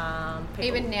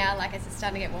 Even now, as it's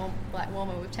starting to get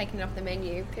warmer, we've taken it off the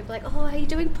menu. People are like, "Oh, are you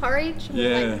doing porridge?" And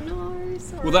we're like, "No,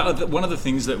 sorry." Well, one of the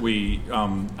things that we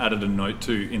added a note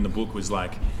to in the book was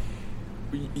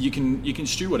you can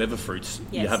stew whatever fruits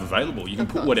you have available. You can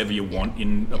put whatever you want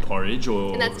in a porridge,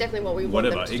 or and that's definitely what we want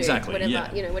them to do. Exactly.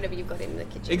 Whatever you've got in the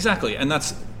kitchen. Exactly, and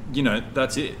that's it.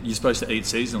 You're supposed to eat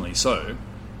seasonally. So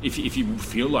if you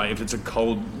feel like if it's a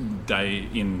cold day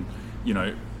in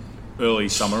early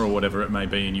summer or whatever it may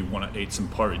be, and you want to eat some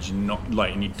porridge and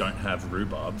and you don't have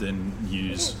rhurbarb, then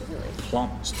use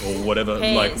plums or whatever,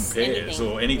 pears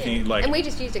or anything like. And we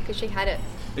just used it because she had it.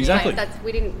 Exactly.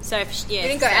 We didn't. So we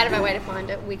didn't go out of our way to find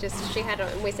it. She had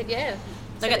it, and we said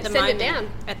Like at the moment,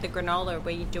 at the granola,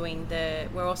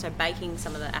 we're also baking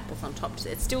some of the apples on top.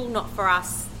 It's still not for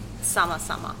us summer.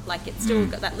 Like it's still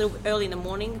got that little early in the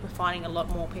morning. We're finding a lot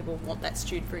more people want that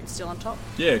stewed fruit still on top.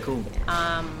 Yeah, cool.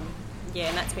 Yeah,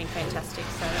 and that's been fantastic.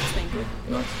 So that's been good.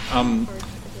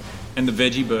 And the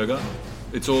veggie burger,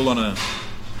 it's all on a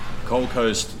Gold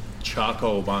Coast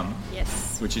charcoal bun.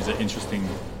 Yes. Which is an interesting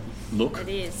look. It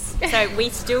is. So we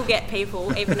still get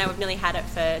people, even though we've nearly had it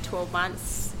for 12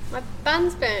 months. My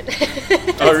bun's burnt.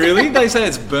 Oh, really? They say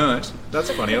it's burnt.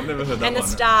 That's funny. I've never heard that and one. The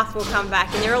staff will come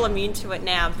back, and they're all immune to it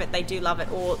now, but they do love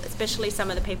it all, especially some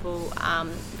of the people,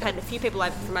 we've had a few people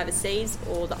over from overseas,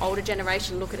 or the older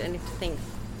generation look at it and think,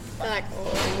 like,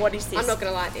 what is this? I'm not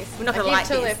going to like this. We're not going to like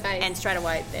their this. face. And straight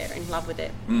away they're in love with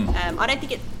it. I don't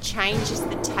think it changes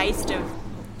the taste of,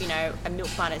 a milk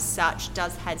bun as such. It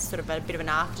does have sort of a bit of an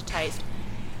aftertaste.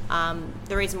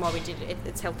 The reason why we did it,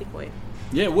 it's healthy for you.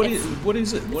 Yeah, what is it? What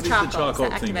is the charcoal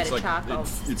so thing? It's like charcoal.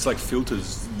 It's like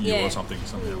filters you or something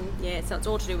somehow. Yeah, so it's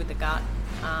all to do with the gut.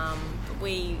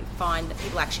 We find that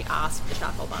people actually ask for the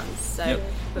charcoal buns. So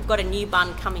we've got a new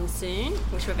bun coming soon,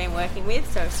 which we've been working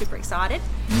with, so super excited.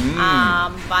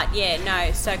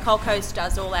 So Gold Coast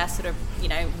does all our sort of,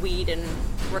 weird and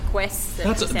requests.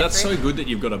 That's so good that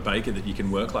you've got a baker that you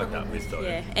can work like that with, though.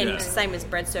 Yeah, and same as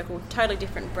Bread Circle, totally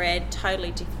different bread,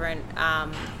 totally different,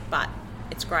 but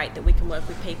it's great that we can work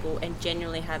with people and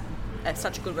genuinely have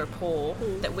such a good rapport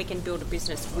that we can build a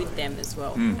business with them as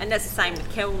well. And that's the same with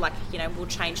Kel. Like, we'll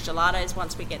change gelatos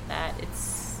once we get that.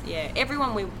 It's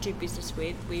everyone we do business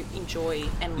with, we enjoy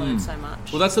and learn so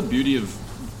much. Well, that's the beauty of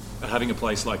having a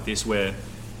place like this where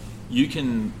you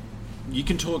can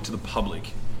talk to the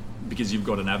public because you've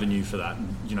got an avenue for that.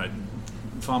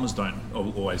 Farmers don't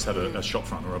always have a shop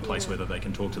front or a place where they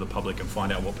can talk to the public and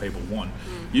find out what people want.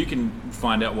 You can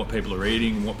find out what people are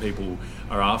eating, what people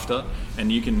are after,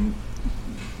 and you can,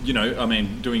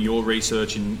 doing your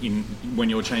research in when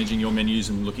you're changing your menus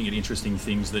and looking at interesting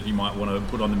things that you might want to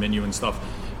put on the menu and stuff,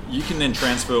 you can then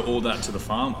transfer all that to the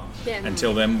farmer and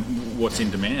tell them what's in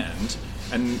demand,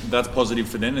 and that's positive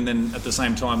for them. And then at the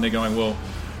same time, they're going, well,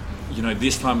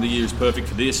 this time of the year is perfect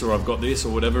for this, or I've got this,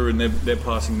 or whatever, and they're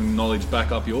passing the knowledge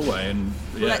back up your way. And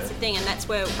well, that's the thing, and that's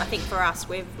where I think for us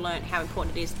we've learned how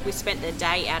important it is. We spent the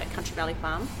day out at Country Valley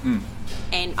Farm,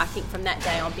 and I think from that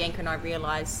day on, Bianca and I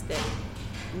realised that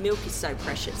milk is so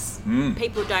precious.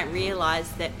 People don't realise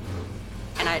that,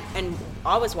 and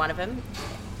I was one of them.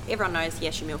 Everyone knows,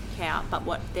 yes, you milk a cow, but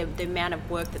what the amount of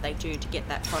work that they do to get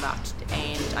that product,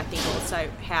 and I think also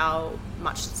how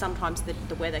much sometimes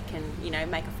the weather can,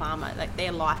 make a farmer, like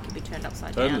their life can be turned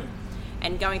upside down.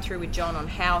 And going through with John on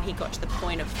how he got to the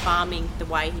point of farming the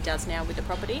way he does now with the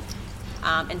property,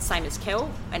 and same as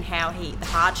Kel, and how the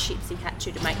hardships he had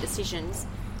to make decisions.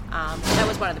 That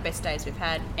was one of the best days we've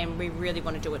had, and we really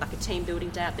want to do it like a team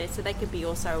building day out there, so they could be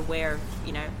also aware of,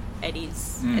 it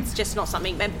is. It's just not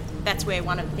something. That's where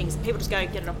one of the things people just go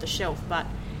get it off the shelf, but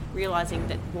realising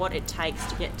that what it takes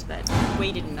to get to that,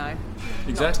 we didn't know.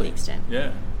 Exactly. Not to the extent.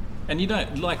 Yeah, and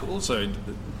also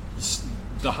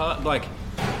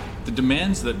the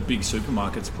demands that big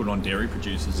supermarkets put on dairy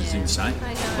producers is insane.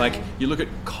 Like, you look at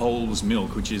Coles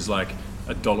milk, which is like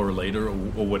 $1 a litre or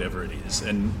whatever it is,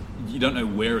 and you don't know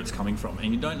where it's coming from,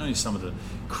 and you don't know some of the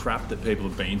crap that people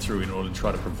have been through in order to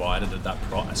try to provide it at that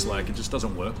price. Like, it just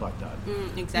doesn't work like that.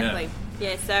 Exactly.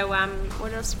 Yeah, so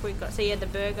what else have we got? So the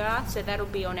burger, so that'll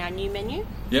be on our new menu.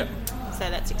 Yeah. So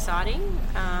that's exciting.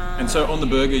 And so on the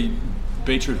burger,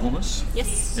 beetroot hummus? Yes,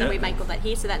 so we make all that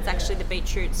here. So that's actually the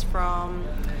beetroots from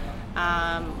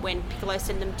when Piccolo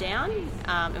send them down,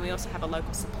 and we also have a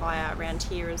local supplier around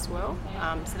here as well,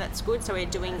 so that's good. So we're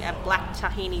doing a black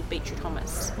tahini beetroot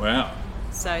hummus. Wow.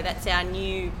 So that's our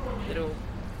new little,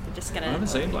 we're just going to... I haven't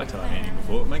seen black tahini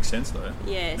before. It makes sense though.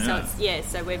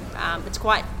 So we've it's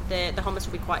quite, the hummus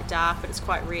will be quite dark, but it's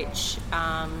quite rich.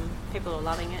 People are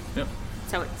loving it. Yep.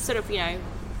 So it's sort of,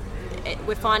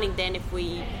 we're finding then if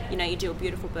we, you do a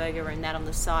beautiful burger and that on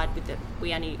the side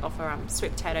we only offer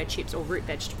sweet potato chips or root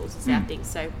vegetables is our thing.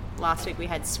 So last week we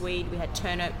had swede, we had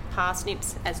turnip,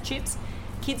 parsnips as chips.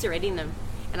 Kids are eating them,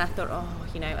 and I thought,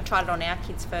 I tried it on our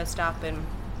kids first up and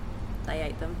they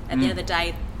ate them. At the end of the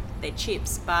day, they're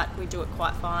chips, but we do it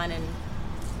quite fine, and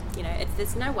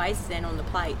there's no waste then on the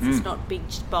plates. It's not big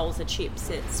bowls of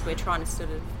chips. We're trying to sort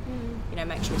of,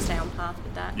 make sure we stay on path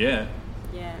with that. Yeah.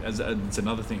 Yeah. It's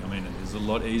another thing. I mean, it's a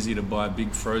lot easier to buy a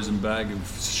big frozen bag of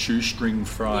shoestring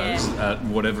fries at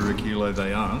whatever a kilo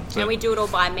they are. And we do it all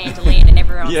by mandolin, and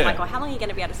everyone's like, how long are you going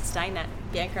to be able to sustain that?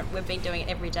 Bianca, we've been doing it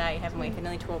every day, haven't we, for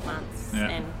nearly 12 months,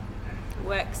 and it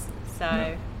works.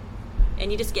 So, and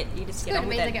you just get on with it. It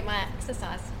means I get my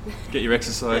exercise. Get your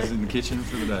exercise in the kitchen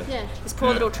for the day. Yeah. This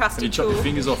poor little trusty tool. Have you chopped your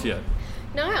fingers off yet?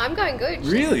 No, I'm going good.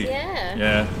 Really? Yeah.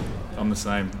 Yeah. I'm the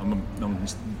same. I'm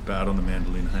just bad on the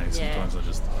mandolin. Hey, sometimes I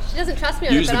just She doesn't trust me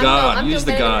on use it, the but guard. I'm Use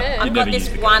the guard. You I've never got use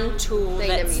this the guard. one tool No, you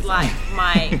never that's use like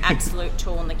my absolute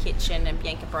tool in the kitchen, and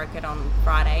Bianca broke it on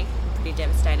Friday. Pretty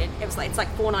devastated. It's like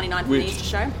 $4.99 for the Easter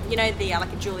show. You know, the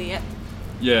like a Juliet.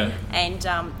 Yeah. And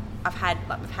we've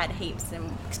had heaps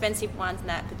and expensive ones and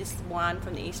that, but this one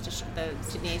from the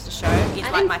Sydney Easter show is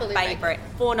like my favourite.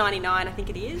 $4.99 I think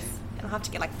it is. And I'll have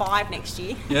to get like 5 next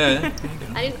year. Yeah.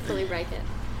 I didn't fully break it.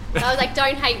 I was like,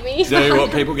 don't hate me. Tell you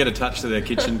what, people get attached to their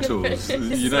kitchen tools.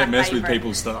 You don't mess with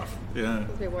people's stuff. Yeah. I was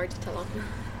a bit worried to tell her.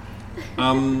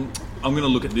 I'm going to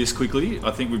look at this quickly.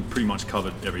 I think we've pretty much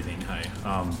covered everything, hey.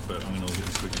 But I'm going to look at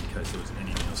this quickly in case there was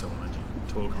anything else I wanted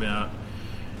to talk about.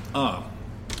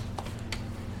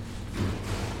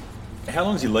 How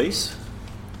long's your lease?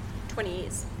 20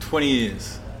 years. 20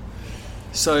 years.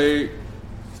 So...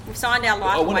 We've signed our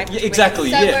life away for 20 exactly,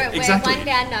 years. So yeah, we're exactly. 1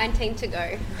 down, 19 to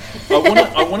go.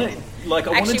 I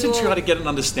wanted to try to get an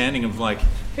understanding of like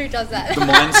Who does that?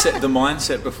 the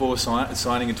mindset before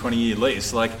signing a 20-year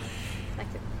lease. Like,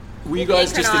 were you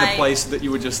guys just in a place that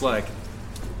you were just like,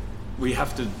 we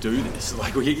have to do this?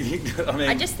 Like,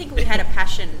 I just think we had a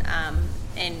passion,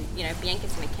 and you know,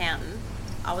 Bianca's an accountant.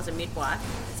 I was a midwife,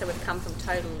 so we've come from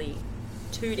totally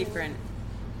 2 different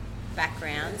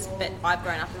backgrounds, but I've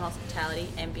grown up in hospitality,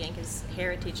 and Bianca's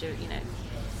heritage of, you know,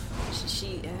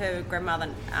 her grandmother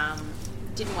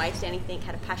didn't waste anything,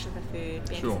 had a passion for food.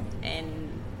 Sure. And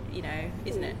you know,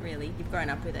 isn't it really? You've grown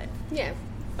up with it. Yeah,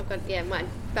 I've got my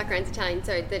background's Italian,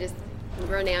 so they're just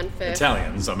renowned for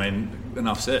Italians. I mean,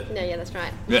 enough said. No, yeah, that's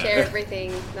right. Yeah. Share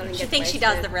everything. Nothing She gets thinks she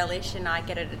wasted. does the relish, and I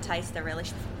get her to taste the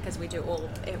relish because we do all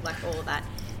of that.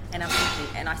 And I'm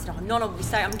thinking, and I said, oh, none of you.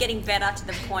 So I'm getting better to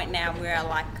the point now where I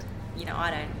like, you know,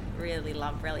 I don't really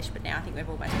love relish, but now I think we've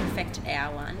almost perfected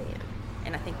our one. Yeah.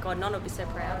 And I think, God, Nonna will be so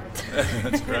proud.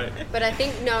 That's great. But I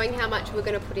think knowing how much we're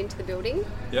going to put into the building,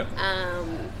 Yep.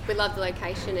 We love the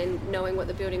location, and knowing what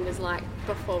the building was like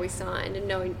before we signed, and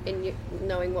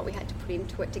knowing what we had to put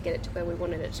into it to get it to where we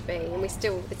wanted it to be. And it's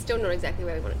still not exactly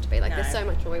where we want it to be. Like, there's so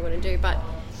much more we want to do, but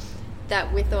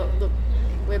that we thought, look,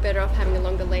 we're better off having a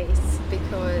longer lease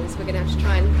because we're going to have to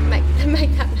try and make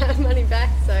that money back.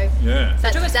 So yeah, so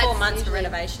it took us 4 months for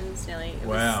renovations nearly.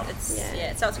 Wow.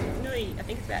 So it's nearly, I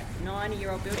think it's about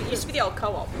 90-year-old building. It used to be the old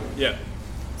co-op. Yeah.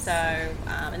 So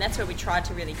and that's where we tried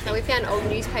to really. So we found old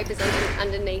newspapers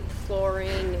underneath the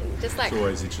flooring, and just like it's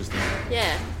always interesting.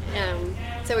 Yeah.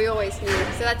 So we always knew.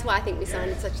 So that's why I think we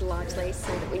signed such a large lease,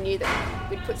 so that we knew that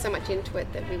we'd put so much into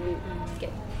it that we wouldn't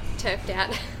get turfed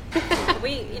out.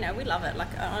 we love it. Like,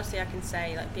 honestly, I can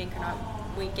say, like, Bianca and I,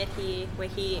 we're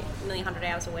here nearly 100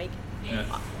 hours a week. Yeah.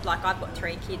 Like, I've got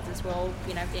 3 kids as well.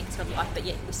 You know, Bianca's got a life, but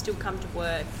yet we still come to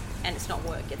work, and it's not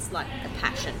work. It's like a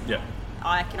passion. Yeah.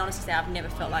 I can honestly say I've never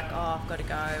felt like, oh, I've got to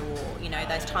go, or, you know,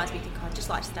 those times we think, oh, I'd just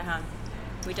like to stay home.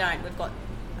 We don't. We've got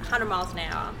 100 miles an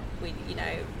hour. We, you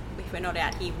know, if we're not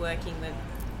out here working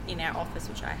in our office,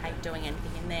 which I hate doing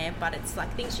anything in there, but it's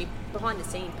like things behind the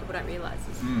scenes people don't realise.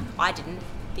 I didn't.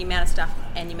 The amount of stuff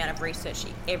and the amount of research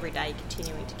every day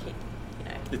continuing to keep, you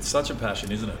know. It's such a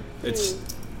passion, isn't it?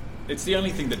 It's the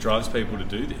only thing that drives people to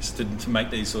do this, to make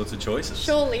these sorts of choices.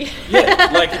 Surely. Yeah,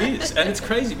 like it is. And it's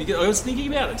crazy because I was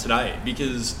thinking about it today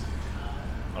because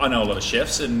I know a lot of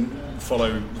chefs and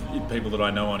follow people that I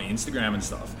know on Instagram and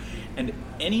stuff. And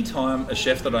any time a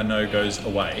chef that I know goes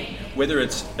away, whether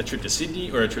it's a trip to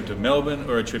Sydney or a trip to Melbourne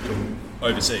or a trip to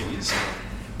overseas,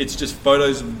 it's just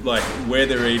photos of like where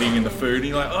they're eating and the food, and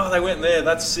you're like, oh, they went there,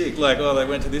 that's sick. Like, oh, they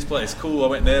went to this place, cool. I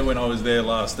went there when I was there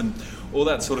last, and all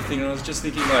that sort of thing. And I was just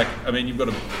thinking, like, I mean, you've got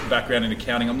a background in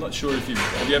accounting. I'm not sure if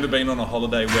have you ever been on a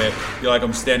holiday where you're like,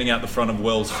 I'm standing out the front of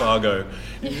Wells Fargo,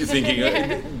 you're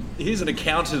thinking, here's an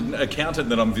accountant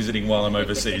that I'm visiting while I'm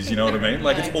overseas. You know what I mean?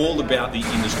 Like, it's all about the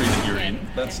industry that you're in.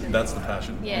 That's the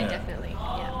passion. Yeah, definitely.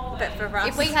 Yeah. But for us,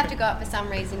 if we have to go out for some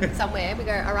reason somewhere, we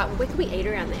go, all right, where can we eat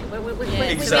around there?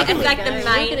 Exactly. It's like the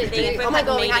main thing. Oh my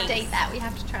God, we have to eat that. We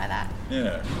have to try that.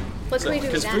 Yeah. What can we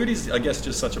do with that? Because food is, I guess,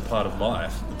 just such a part of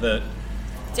life that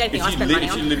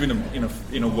if you live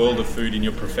in a world of food in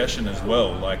your profession as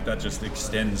well, like that just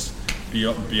extends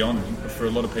beyond. For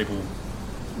a lot of people,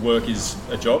 work is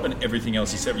a job and everything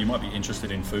else is separate. You might be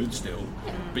interested in food still,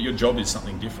 but your job is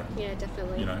something different. Yeah,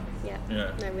 definitely. You know?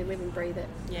 Yeah. No, we live and breathe it.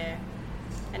 Yeah.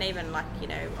 And even like, you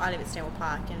know, I live at Stanwell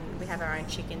Park and we have our own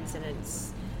chickens, and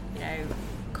it's, you know,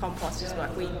 compost is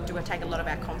like we take a lot of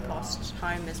our compost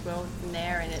home as well from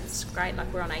there, and it's great.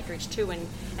 Like we're on acreage too,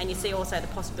 and you see also the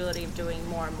possibility of doing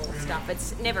more and more stuff.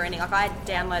 It's never ending. Like I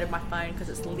downloaded my phone because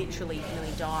it's literally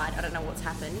nearly died. I don't know what's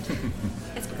happened.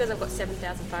 It's because I've got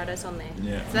 7,000 photos on there.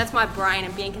 Yeah. So that's my brain,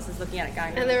 and Bianca's is looking at it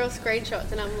going. And they're all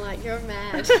screenshots, and I'm like, you're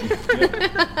mad.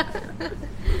 I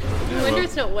wonder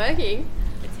it's not working.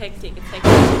 It's hectic.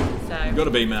 So You've got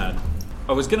to be mad.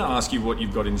 I was going to ask you what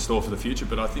you've got in store for the future,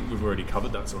 but I think we've already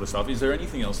covered that sort of stuff. Is there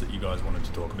anything else that you guys wanted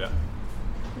to talk about?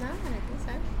 No, I don't think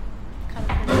so. Covered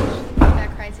pretty much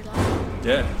our crazy life.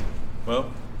 Yeah.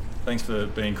 Well, thanks for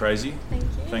being crazy. Thank you.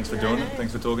 Thanks for doing it.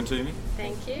 Thanks for talking to me.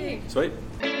 Thank you. Sweet.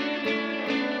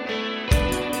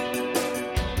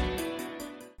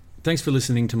 Thanks for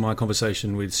listening to my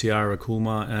conversation with Ciara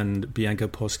Kulma and Bianca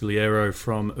Poscaliero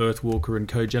from Earthwalker &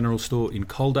 Co. General Store in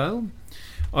Coaldale.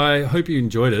 I hope you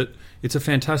enjoyed it. It's a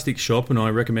fantastic shop, and I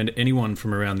recommend anyone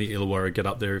from around the Illawarra get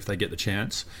up there if they get the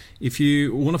chance. If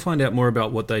you want to find out more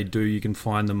about what they do, you can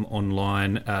find them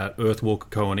online at Earthwalker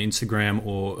Co. on Instagram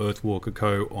or Earthwalker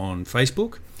Co. on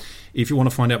Facebook. If you want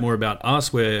to find out more about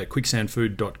us, we're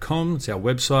quicksandfood.com. It's our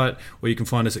website, or you can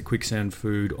find us at Quicksand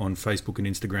Food on Facebook and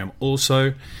Instagram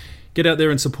also. Get out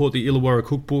there and support the Illawarra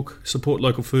Cookbook, support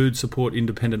local food, support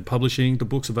independent publishing. The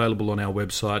book's available on our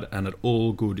website and at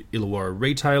all good Illawarra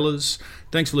retailers.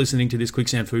 Thanks for listening to this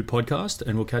Quicksand Food podcast,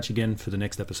 and we'll catch you again for the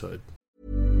next episode.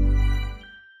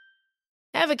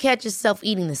 Ever catch yourself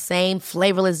eating the same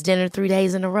flavorless dinner 3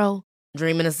 days in a row?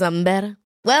 Dreaming of something better?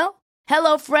 Well,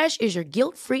 HelloFresh is your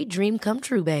guilt-free dream come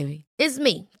true, baby. It's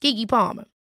me, Keke Palmer.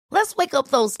 Let's wake up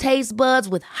those taste buds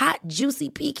with hot, juicy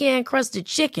pecan-crusted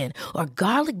chicken or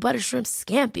garlic butter shrimp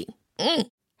scampi.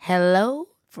 Hello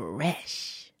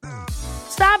Fresh.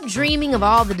 Stop dreaming of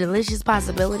all the delicious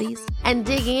possibilities and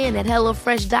dig in at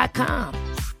HelloFresh.com.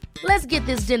 Let's get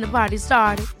this dinner party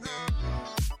started.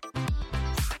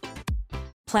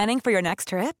 Planning for your next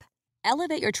trip?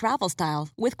 Elevate your travel style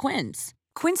with Quince.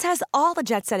 Quince has all the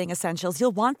jet-setting essentials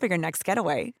you'll want for your next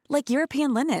getaway, like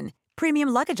European linen, premium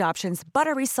luggage options,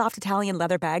 buttery soft Italian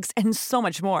leather bags, and so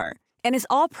much more. And is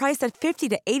all priced at 50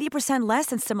 to 80% less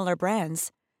than similar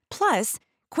brands. Plus,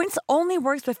 Quince only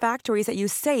works with factories that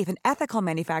use safe and ethical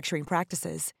manufacturing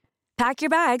practices. Pack your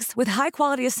bags with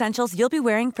high-quality essentials you'll be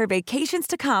wearing for vacations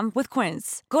to come with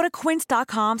Quince. Go to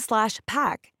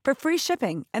quince.com/pack for free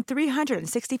shipping and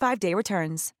 365-day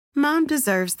returns. Mom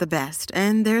deserves the best,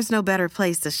 and there's no better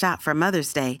place to shop for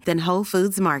Mother's Day than Whole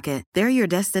Foods Market. They're your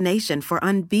destination for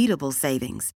unbeatable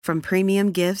savings, from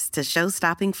premium gifts to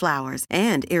show-stopping flowers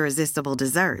and irresistible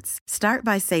desserts. Start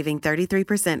by saving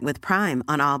 33% with Prime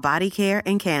on all body care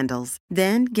and candles.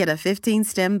 Then get a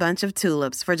 15-stem bunch of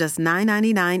tulips for just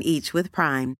 $9.99 each with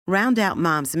Prime. Round out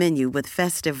Mom's menu with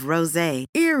festive rosé,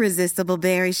 irresistible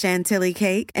berry chantilly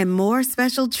cake, and more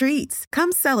special treats.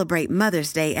 Come celebrate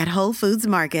Mother's Day at Whole Foods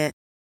Market.